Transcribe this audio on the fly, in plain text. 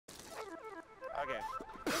Okay.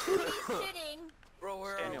 Sitting. Bro,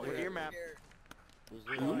 where Daniel, are look we? at your map.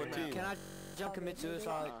 On my team. Can I jump commit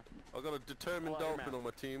suicide? I got a determined Pull out your dolphin map. on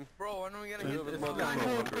my team. Bro, when are we gonna get Whoever's this my guy?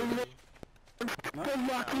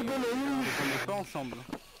 Pas ensemble.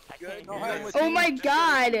 Good. You guys- Oh my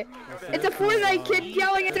god! It's a Fortnite kid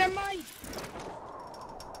yelling at their mic!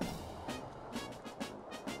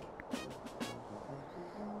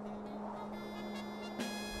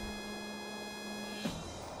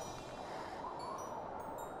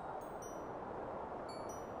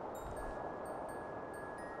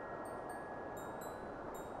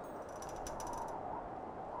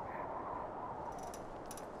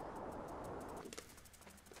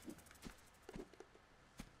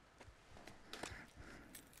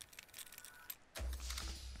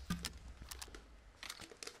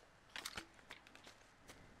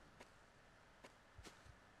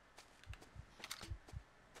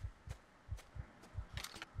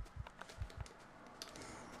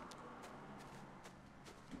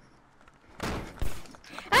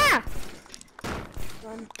 Ah!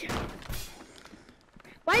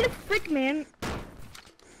 Why the frick, man?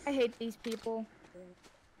 I hate these people.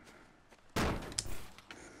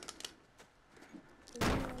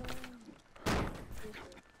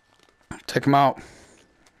 Take him out.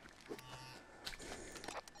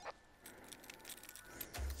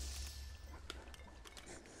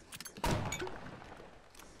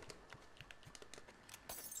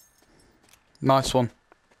 Nice one.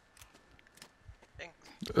 Thanks.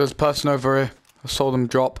 There's a person over here. I saw them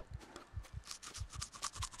drop.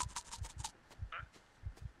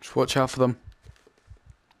 Just watch out for them.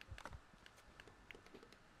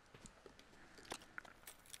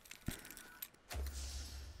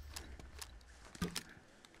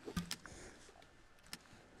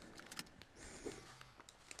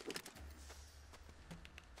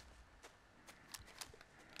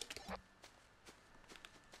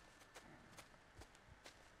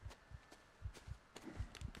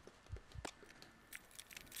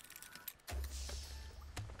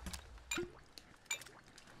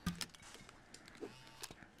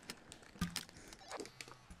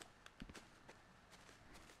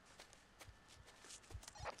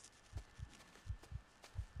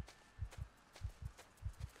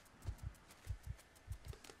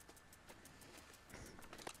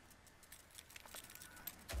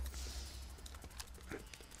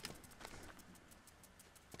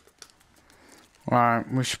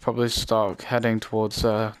 Alright, we should probably start heading towards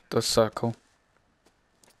the circle.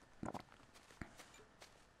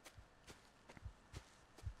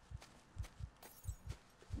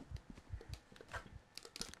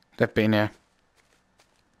 They've been here.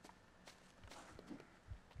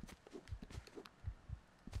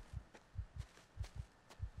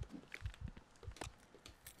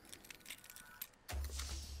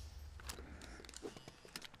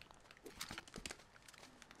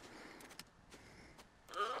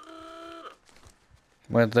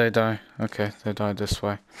 Where'd they die? Okay, they died this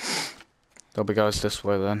way. There'll be guys this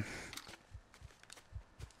way then.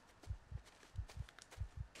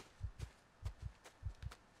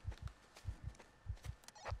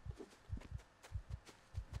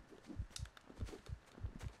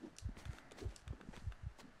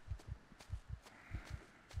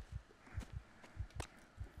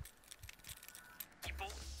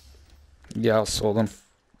 Yeah, I saw them.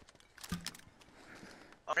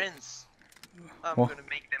 Friends, I'm What? gonna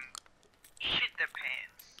make them shit their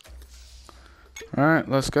pants. Alright,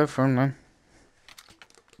 let's go for them then.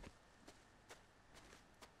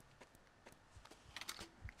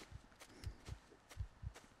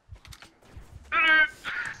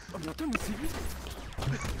 Oh putain, mais c'est lui!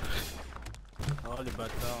 Oh les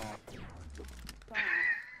bâtards!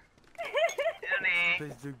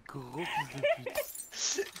 Espèce de gros fils de pute!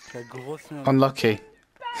 La grosse merde! Oh Unlucky.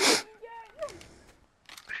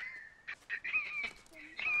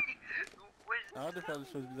 Arrête de faire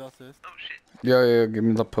des choses bizarres, Céleste. Oh shit. Yeah, give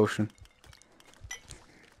me the potion.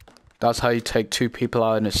 That's how you take 2 people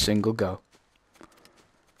out in a single go.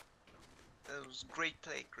 That was great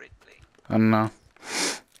play, great play. I know.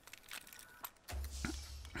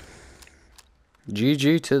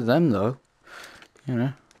 GG to them though. You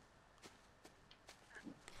know.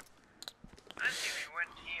 If you went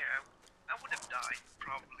here, I would have died,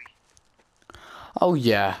 probably. Oh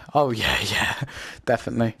yeah,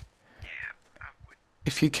 definitely. Yeah, I would.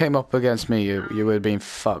 If you came up against me, you would have been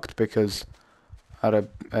fucked because I'd have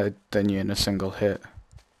done you in a single hit.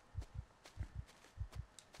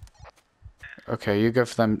 Okay, you go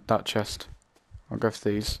for that chest. I'll go for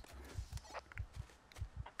these.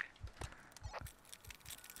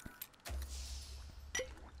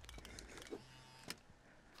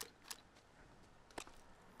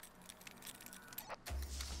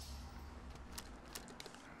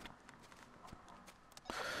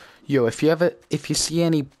 Yo, if you see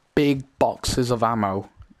any big boxes of ammo,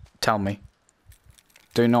 tell me.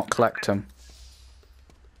 Do not collect them.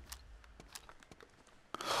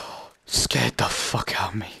 Scared the fuck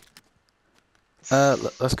out of me.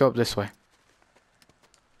 Let's go up this way.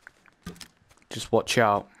 Just watch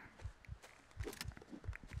out.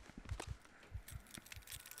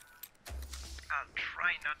 I'll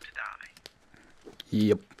try not to die.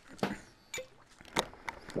 Yep.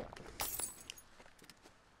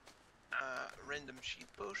 Random sheet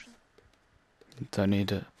potion. Don't need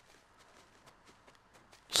it.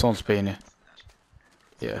 Someone's been here.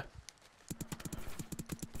 Yeah.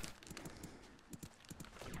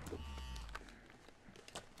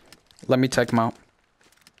 Let me take him out.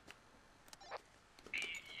 You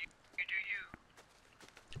do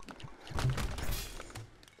you.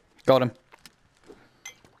 Got him.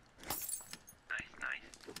 Nice.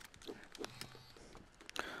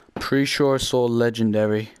 Pretty sure I saw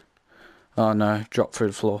legendary. Oh no, dropped through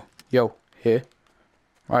the floor. Yo, here.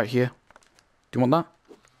 Right here. Do you want that?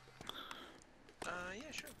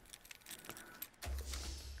 Yeah, sure.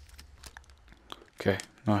 Okay,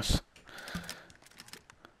 nice.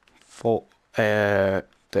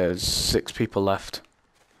 There's 6 people left.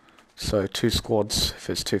 So 2 squads if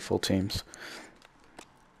it's 2 full teams.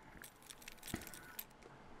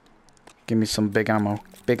 Give me some big ammo.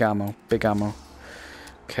 Big ammo. Big ammo.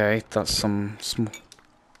 Okay, that's some small.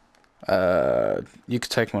 You could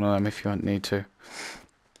take one of them if you don't need to.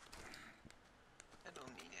 I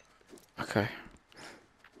don't need it. Okay.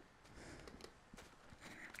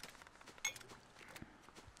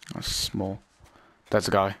 That's small. There's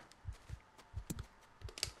a guy.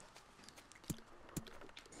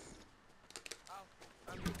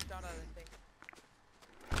 I'm being shot at, I think.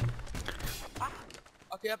 Ah!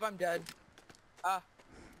 Okay, yep, I'm dead.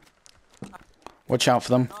 Watch out for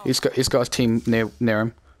them. Oh. He's got his team near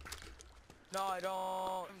him. No, I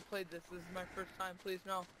haven't played this. This is my first time. Please,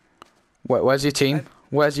 no. Where's your team?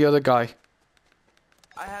 Where's the other guy?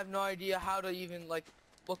 I have no idea how to even, like,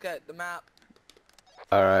 look at the map.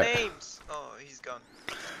 Alright. Names! Oh, he's gone.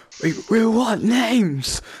 We want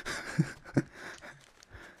names!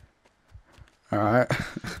 Alright.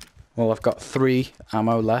 Well, I've got 3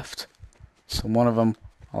 ammo left. So one of them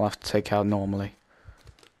I'll have to take out normally.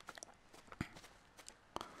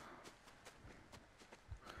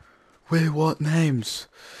 We want names!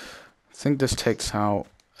 I think this takes out...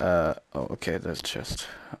 oh, okay, there's just...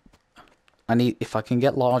 if I can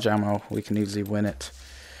get large ammo, we can easily win it.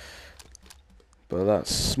 But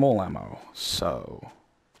that's small ammo, so...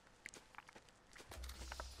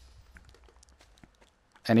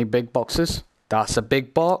 Any big boxes? That's a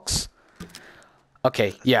big box?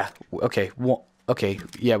 Okay, yeah, okay, what? Okay,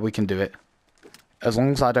 yeah, we can do it. As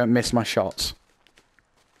long as I don't miss my shots.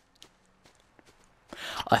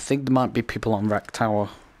 I think there might be people on Wreck Tower.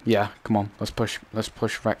 Yeah, come on, let's push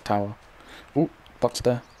Wreck Tower. Ooh, box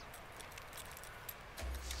there.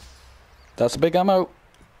 That's a big ammo.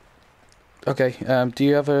 Okay, do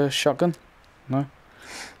you have a shotgun? No?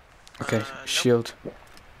 Okay, Nope. shield.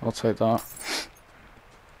 I'll take that.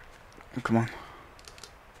 Come on.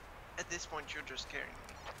 At this point, you're just carrying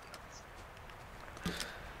me.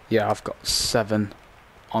 Yeah, I've got 7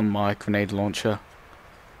 on my grenade launcher.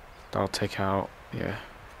 That'll take out, yeah.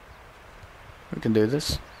 We can do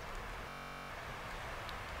this.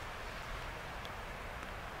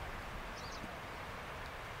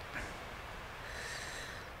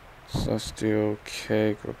 So let's do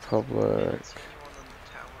Cake Republic. Is anyone on the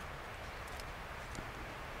tower?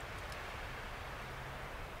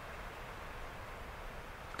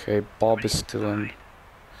 Okay, Bob is still in.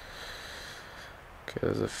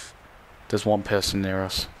 Okay, there's one person near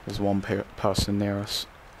us. There's one person near us.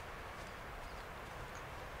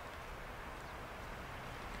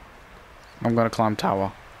 I'm gonna climb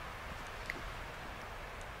tower.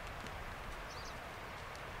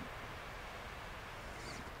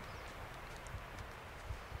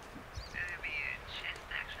 There'll be a chest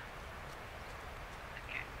action.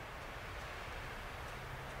 Okay.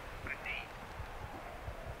 Grenade.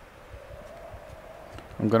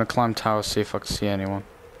 I'm gonna climb tower, see if I can see anyone.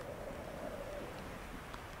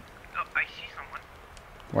 Oh, I see someone.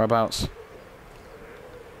 Whereabouts?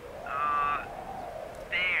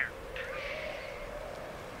 There.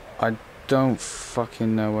 I don't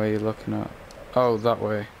fucking know where you're looking at. Oh, that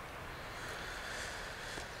way.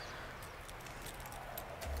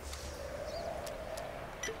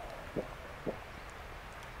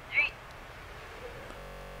 Yeet.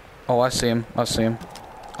 Oh, I see him. I see him.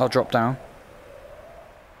 I'll drop down.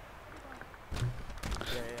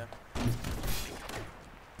 Yeah.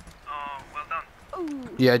 Oh, well done.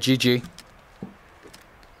 Ooh. Yeah, GG.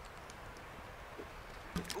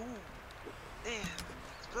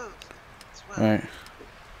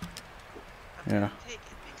 Yeah. Take it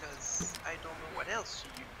because I don't know what else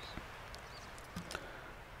you use.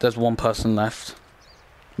 There's one person left.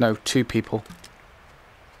 No, 2 people.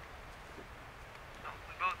 Oh,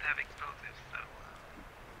 we both have explosives, so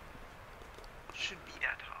shouldn't be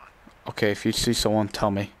that hard. Okay, if you see someone,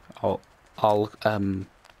 tell me. I'll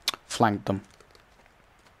flank them.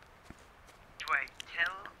 Do I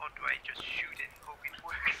tell or do I just shoot and hope it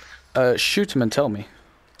works? Shoot him and tell me.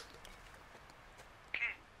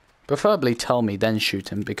 Okay. Preferably tell me, then shoot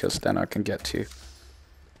him, because then I can get to you.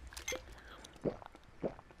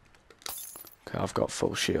 Okay, I've got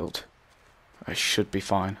full shield. I should be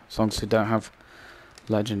fine, as long as they don't have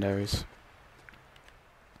legendaries.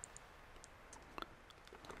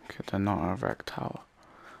 Okay, they're not a wreck tower.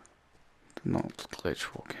 They're not glitch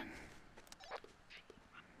walking.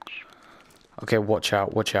 Okay, watch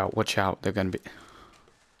out, watch out, watch out. They're gonna be...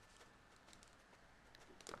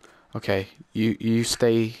 Okay, you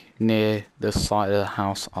stay near the side of the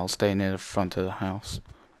house. I'll stay near the front of the house.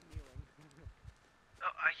 Oh,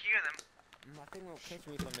 I hear them. Nothing will catch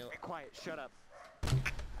me from Be quiet, shut up.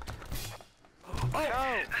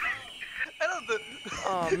 Oh! I don't know.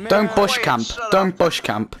 Oh man. Don't bush Wait, camp. shut Don't up. bush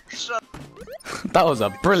camp. Shut That was a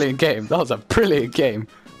brilliant game. That was a brilliant game.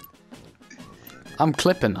 I'm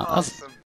clipping that. That's Awesome.